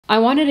I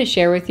wanted to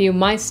share with you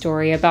my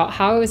story about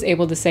how I was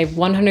able to save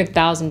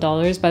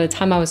 $100,000 by the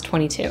time I was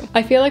 22.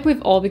 I feel like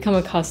we've all become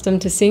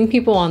accustomed to seeing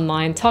people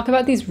online talk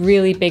about these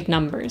really big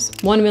numbers,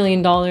 $1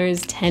 million,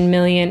 $10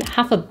 million,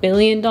 $500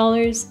 million,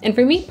 and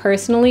for me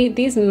personally,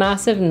 these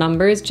massive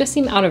numbers just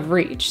seem out of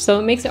reach, so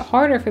it makes it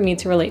harder for me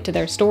to relate to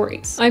their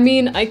stories. I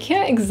mean, I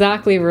can't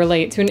exactly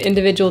relate to an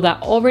individual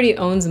that already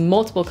owns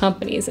multiple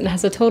companies and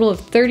has a total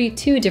of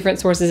 32 different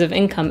sources of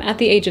income at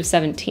the age of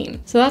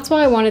 17. So that's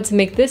why I wanted to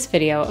make this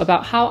video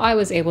about how I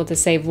was able to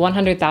save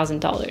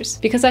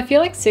 $100,000, because I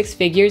feel like 6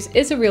 figures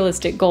is a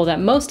realistic goal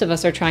that most of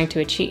us are trying to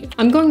achieve.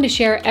 I'm going to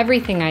share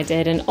everything I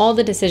did and all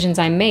the decisions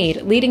I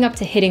made leading up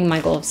to hitting my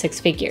goal of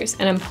 6 figures,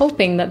 and I'm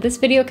hoping that this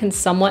video can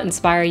somewhat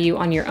inspire you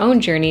on your own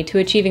journey to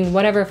achieving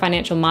whatever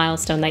financial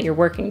milestone that you're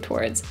working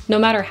towards, no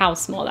matter how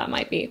small that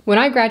might be. When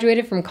I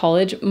graduated from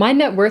college, my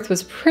net worth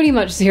was pretty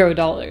much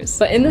 $0,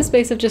 but in the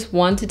space of just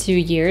 1 to 2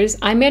 years,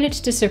 I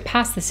managed to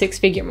surpass the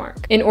 6-figure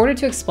mark. In order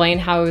to explain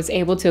how I was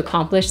able to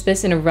accomplish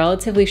this in a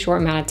relatively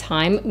short amount of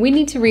time, we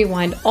need to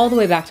rewind all the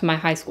way back to my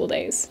high school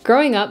days.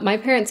 Growing up, my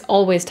parents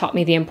always taught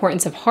me the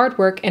importance of hard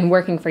work and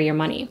working for your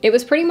money. It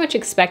was pretty much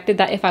expected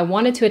that if I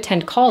wanted to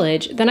attend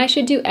college, then I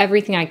should do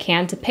everything I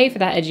can to pay for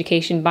that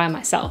education by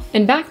myself.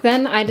 And back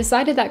then, I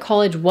decided that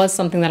college was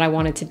something that I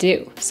wanted to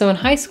do. So in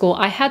high school,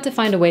 I had to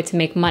find a way to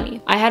make money.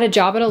 I had a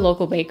job at a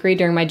local bakery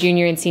during my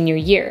junior and senior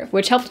year,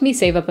 which helped me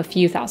save up a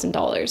few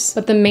 $1,000s.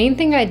 But the main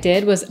thing I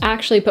did was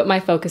actually put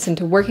my focus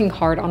into working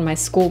hard on my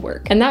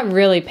schoolwork. And that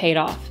really paid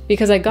off,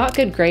 because I got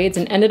good grades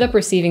and ended up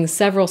receiving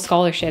several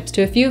scholarships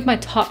to a few of my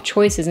top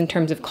choices in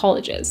terms of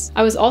colleges.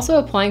 I was also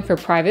applying for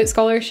private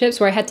scholarships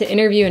where I had to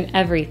interview and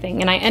everything,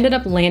 and I ended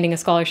up landing a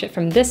scholarship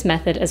from this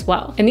method as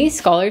well. And these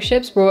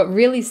scholarships were what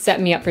really set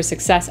me up for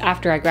success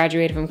after I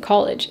graduated from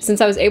college,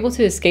 since I was able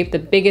to escape the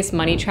biggest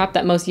money trap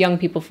that most young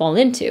people fall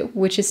into,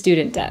 which is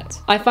student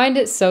debt. I find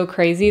it so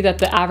crazy that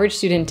the average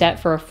student debt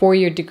for a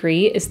 4-year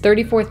degree is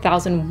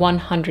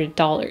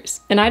 $34,100.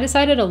 And I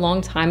decided a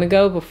long time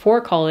ago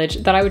before college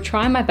that I would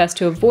try my best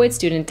to avoid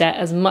student debt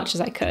as much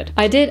as I could.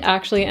 I did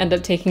actually end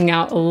up taking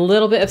out a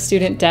little bit of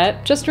student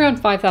debt, just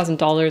around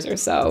 $5,000 or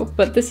so,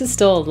 but this is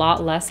still a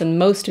lot less than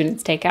most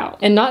students take out.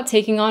 And not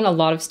taking on a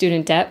lot of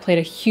student debt played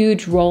a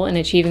huge role in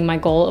achieving my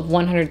goal of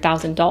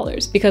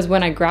 $100,000, because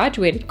when I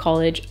graduated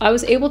college, I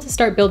was able to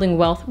start building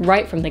wealth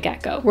right from the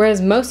get-go,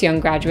 whereas most young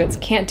graduates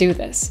can't do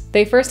this.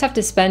 They first have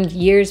to spend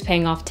years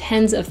paying off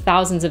tens of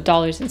thousands of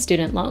dollars in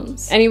student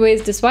loans.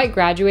 Anyways, despite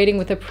graduating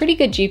with a pretty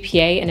good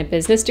GPA and a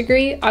business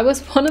degree, I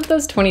was one of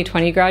those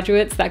 2020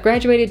 graduates that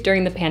graduated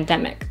during the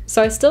pandemic,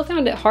 so I still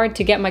found it hard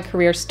to get my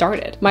career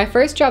started. My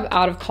first job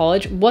out of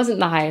college wasn't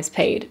the highest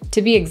paid.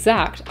 To be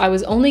exact, I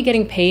was only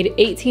getting paid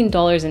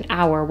 $18 an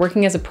hour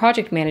working as a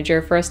project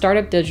manager for a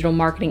startup digital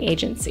marketing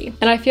agency.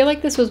 And I feel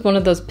like this was one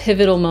of those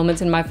pivotal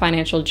moments in my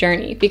financial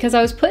journey, because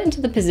I was put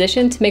into the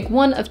position to make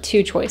one of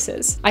 2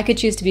 choices. I could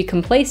choose to be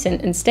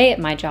complacent and stay at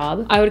my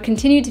job. I would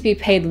continue to be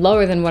paid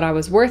lower than what I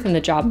was worth in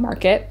the job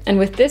market, and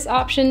with this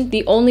option,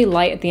 the only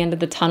light at the end of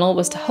the tunnel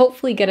was to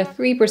hopefully get a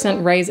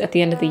 3% raise at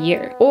the end of the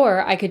year.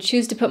 Or I could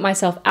choose to put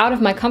myself out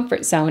of my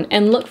comfort zone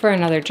and look for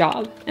another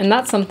job. And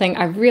that's something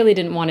I really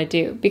didn't want to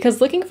do,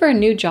 because looking for a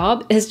new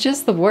job is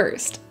just the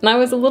worst. And I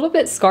was a little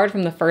bit scarred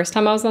from the first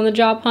time I was on the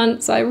job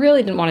hunt, so I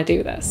really didn't want to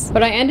do this.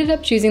 But I ended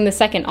up choosing the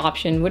second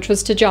option, which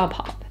was to job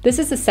hop. This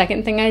is the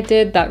second thing I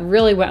did that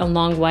really went a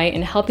long way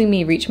in helping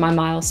me reach my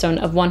milestone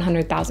of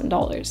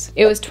 $100,000.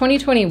 It was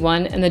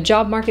 2021 and the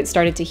job market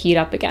started to heat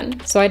up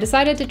again, so I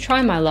decided to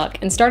try my luck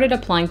and started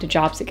applying to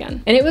jobs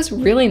again. And it was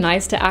really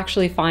nice to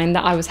actually find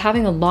that I was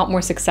having a lot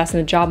more success in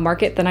the job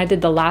market than I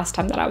did the last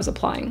time that I was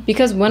applying.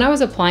 Because when I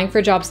was applying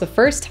for jobs the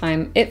first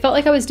time, it felt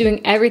like I was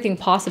doing everything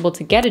possible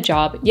to get a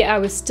job, yet I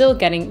was still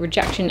getting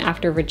rejection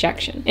after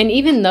rejection. And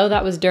even though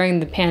that was during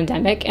the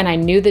pandemic and I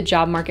knew the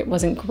job market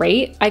wasn't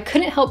great, I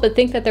couldn't help but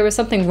think that there was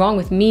something wrong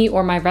with me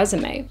or my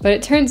resume. But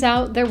it turns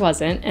out there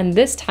wasn't, and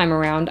this time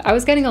around, I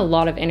was getting a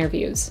lot of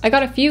interviews. I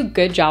got a few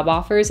good job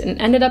offers and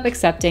ended up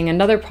accepting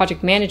another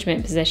project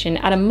management position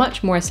at a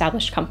much more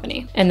established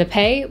company. And the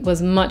pay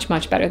was much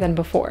better than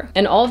before.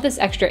 And all of this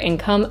extra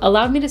income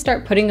allowed me to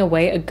start putting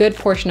away a good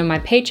portion of my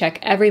paycheck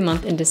every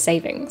month into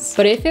savings.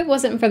 But if it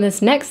wasn't for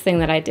this next thing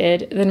that I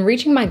did, then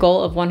reaching my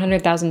goal of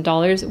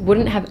 $100,000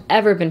 wouldn't have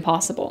ever been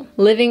possible.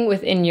 Living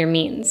within your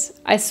means.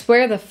 I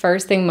swear the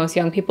first thing most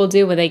young people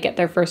do when they get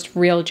their first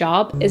real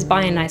job is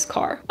buy a nice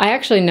car. I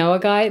actually know a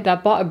guy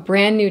that bought a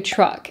brand new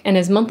truck, and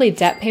his monthly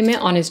debt payment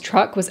on his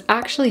truck was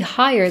actually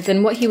higher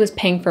than what he was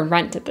paying for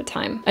rent at the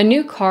time. A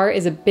new car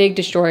is a big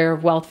destroyer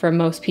of wealth for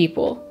most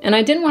people, and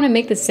I didn't want to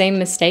make the same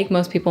mistake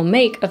most people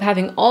make of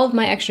having all of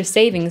my extra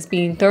savings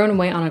being thrown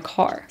away on a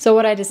car. So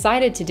what I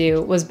decided to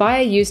do was buy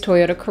a used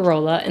Toyota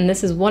Corolla, and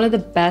this is one of the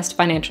best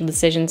financial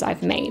decisions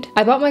I've made.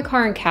 I bought my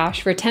car in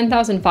cash for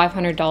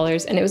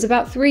 $10,500, and it was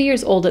about 3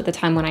 years old at the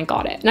time when I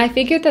got it. And I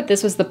figured that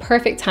this was the perfect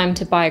perfect time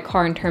to buy a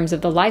car in terms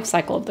of the life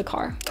cycle of the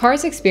car.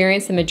 Cars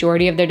experience the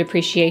majority of their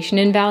depreciation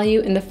in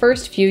value in the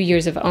first few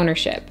years of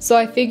ownership, so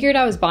I figured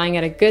I was buying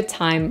at a good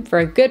time for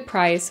a good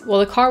price while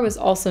the car was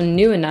also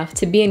new enough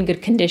to be in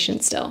good condition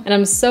still. And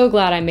I'm so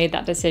glad I made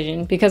that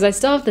decision because I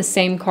still have the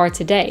same car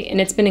today and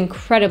it's been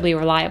incredibly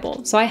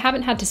reliable, so I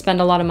haven't had to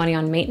spend a lot of money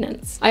on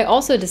maintenance. I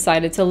also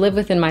decided to live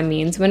within my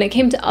means when it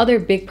came to other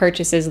big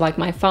purchases like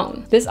my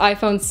phone. This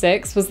iPhone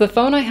 6 was the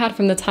phone I had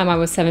from the time I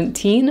was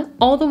 17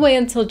 all the way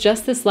until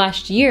just this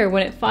last year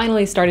when it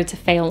finally started to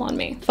fail on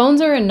me. Phones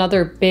are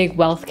another big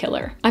wealth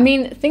killer. I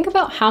mean, think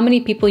about how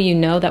many people you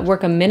know that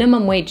work a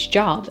minimum wage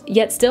job,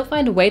 yet still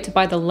find a way to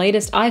buy the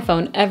latest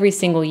iPhone every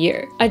single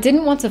year. I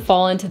didn't want to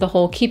fall into the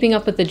whole keeping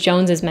up with the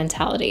Joneses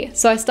mentality,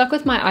 so I stuck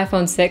with my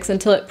iPhone 6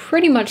 until it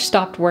pretty much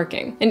stopped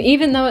working. And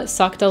even though it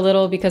sucked a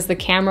little because the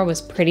camera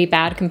was pretty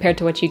bad compared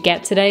to what you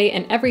get today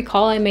and every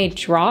call I made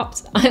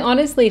dropped, I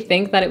honestly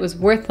think that it was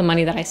worth the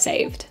money that I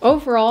saved.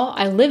 Overall,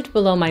 I lived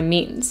below my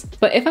means,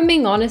 but if I'm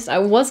being honest, I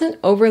wasn't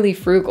overly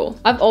frugal.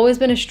 I've always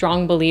been a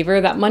strong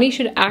believer that money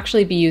should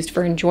actually be used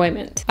for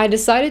enjoyment. I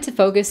decided to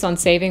focus on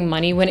saving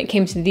money when it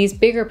came to these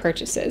bigger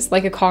purchases,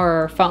 like a car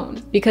or a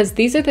phone, because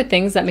these are the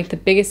things that make the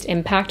biggest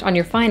impact on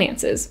your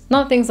finances,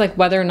 not things like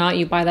whether or not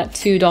you buy that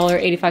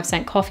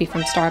 $2.85 coffee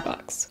from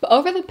Starbucks. But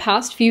over the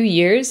past few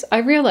years, I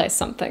realized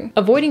something.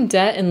 Avoiding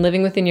debt and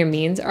living within your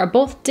means are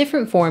both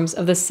different forms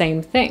of the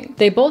same thing.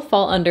 They both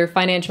fall under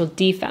financial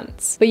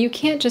defense, but you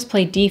can't just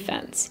play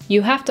defense.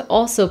 You have to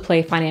also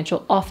play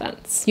financial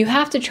offense. You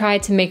have to try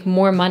to make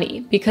more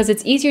money because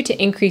it's easier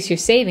to increase your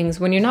savings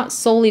when you're not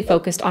solely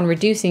focused on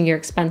reducing your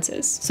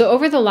expenses. So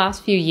over the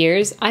last few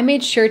years, I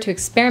made sure to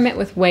experiment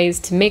with ways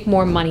to make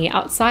more money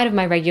outside of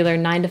my regular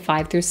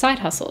 9-to-5 through side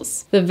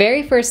hustles. The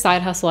very first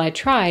side hustle I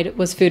tried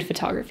was food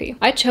photography.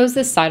 I chose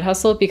this side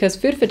hustle because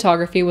food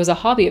photography was a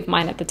hobby of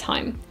mine at the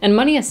time. And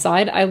money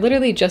aside, I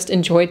literally just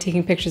enjoyed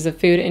taking pictures of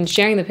food and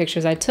sharing the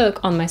pictures I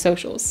took on my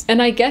socials.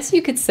 And I guess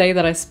you could say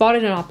that I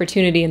spotted an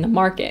opportunity in the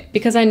market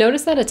because I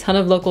noticed that a ton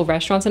of local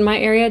restaurants in my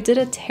area did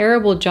a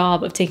terrible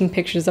job of taking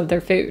pictures of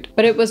their food.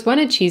 But it was when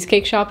a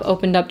cheesecake shop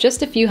opened up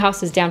just a few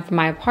houses down from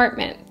my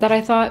apartment that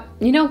I thought,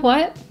 you know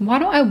what? Why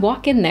don't I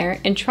walk in there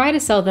and try to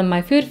sell them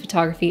my food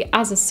photography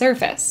as a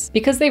service?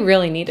 Because they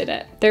really needed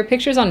it. Their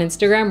pictures on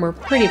Instagram were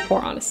pretty poor,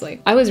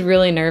 honestly. I was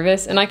really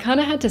nervous and I kind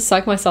of had to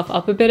psych myself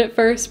up a bit at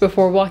first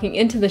before walking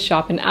into the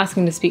shop and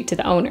asking to speak to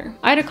the owner.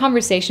 I had a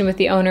conversation with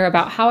the owner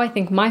about how I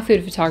think my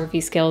food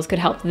photography skills could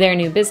help their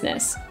new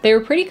business. They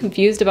were pretty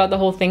confused about the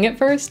whole thing at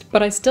first,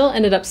 but I still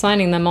ended up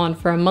signing them on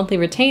for a monthly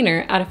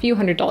retainer at a few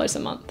 $100s a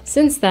month.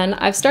 Since then,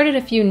 I've started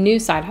a few new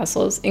side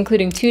hustles,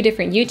 including 2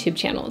 different YouTube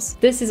channels.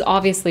 This is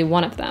obviously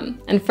one of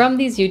them. And from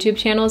these YouTube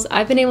channels,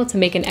 I've been able to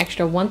make an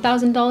extra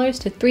 $1,000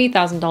 to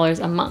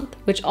 $3,000 a month,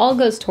 which all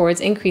goes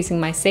towards increasing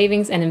my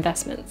savings and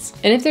investments.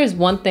 And if there's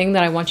one thing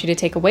that I want you to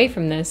take away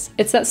from this,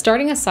 it's that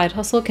starting a side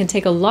hustle can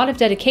take a lot of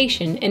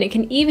dedication and it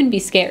can even be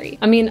scary.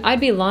 I mean, I'd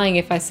be lying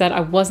if I said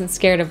I wasn't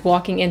scared of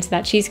walking into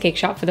that cheesecake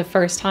shop for the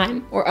first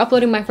time or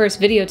uploading my first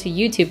video to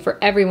YouTube for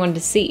everyone to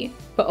see.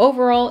 But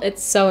overall,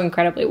 it's so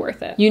incredibly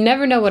worth it. You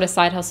never know what a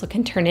side hustle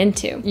can turn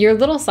into. Your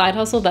little side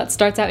hustle that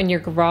starts out in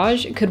your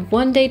garage could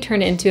one day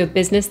turn into a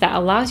business that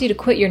allows you to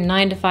quit your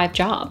 9-to-5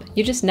 job.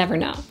 You just never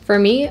know. For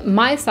me,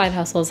 my side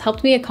hustles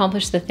helped me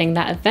accomplish the thing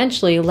that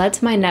eventually led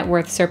to my net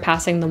worth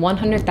surpassing the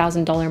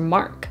 $100,000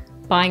 mark: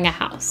 buying a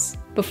house.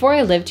 Before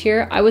I lived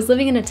here, I was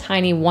living in a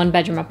tiny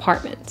 1-bedroom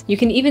apartment. You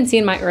can even see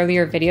in my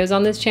earlier videos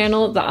on this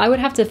channel that I would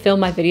have to film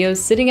my videos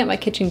sitting at my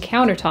kitchen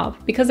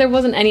countertop because there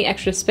wasn't any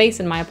extra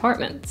space in my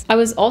apartment. I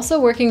was also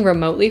working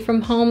remotely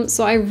from home,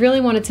 so I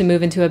really wanted to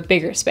move into a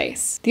bigger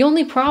space. The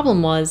only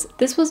problem was,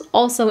 this was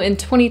also in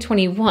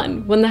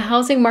 2021, when the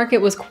housing market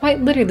was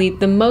quite literally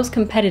the most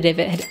competitive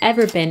it had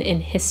ever been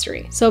in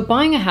history. So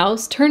buying a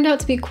house turned out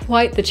to be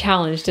quite the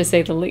challenge, to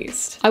say the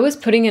least. I was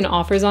putting in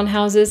offers on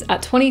houses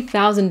at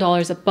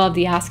 $20,000 above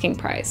the asking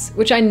price,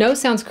 which I know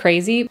sounds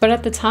crazy, but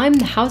at the time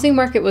the housing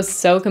market was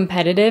so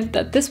competitive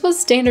that this was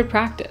standard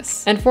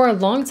practice. And for a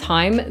long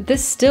time,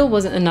 this still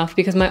wasn't enough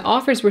because my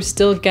offers were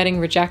still getting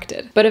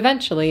rejected. But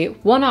eventually,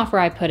 one offer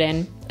I put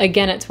in,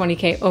 again at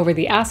 $20K over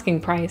the asking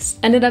price,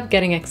 ended up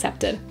getting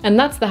accepted. And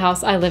that's the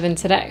house I live in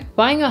today.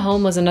 Buying a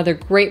home was another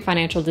great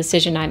financial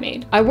decision I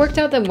made. I worked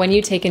out that when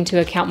you take into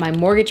account my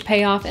mortgage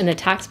payoff and the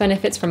tax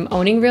benefits from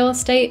owning real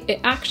estate,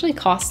 it actually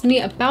cost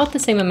me about the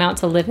same amount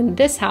to live in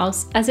this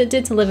house as it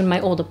did to live in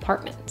my old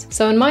apartment.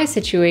 So in my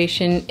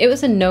situation, it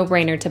was a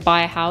no-brainer to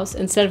buy a house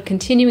instead of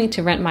continuing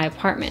to rent my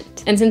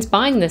apartment. And since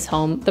buying this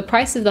home, the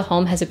price of the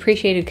home has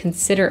appreciated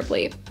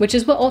considerably, which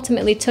is what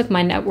ultimately took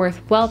my net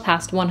worth well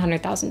past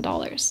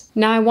 $100,000.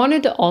 Now, I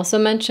wanted to also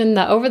mention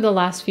that over the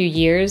last few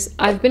years,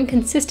 I've been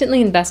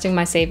consistently investing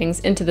my savings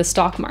into the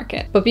stock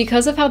market. But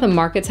because of how the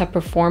markets have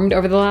performed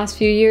over the last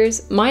few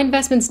years, my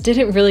investments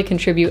didn't really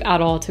contribute at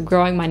all to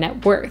growing my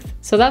net worth.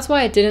 So that's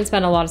why I didn't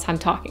spend a lot of time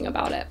talking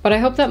about it. But I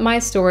hope that my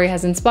story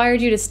has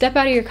inspired you to step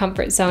out of your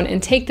comfort zone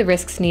and take the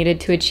risks needed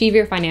to achieve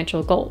your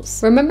financial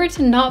goals. Remember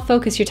to not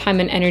focus your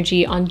time and energy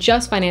energy on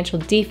just financial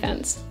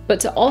defense, but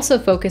to also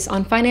focus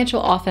on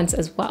financial offense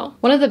as well.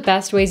 One of the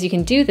best ways you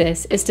can do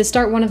this is to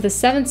start one of the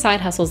 7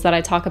 side hustles that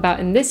I talk about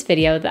in this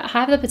video that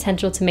have the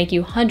potential to make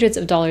you hundreds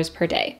of dollars per day.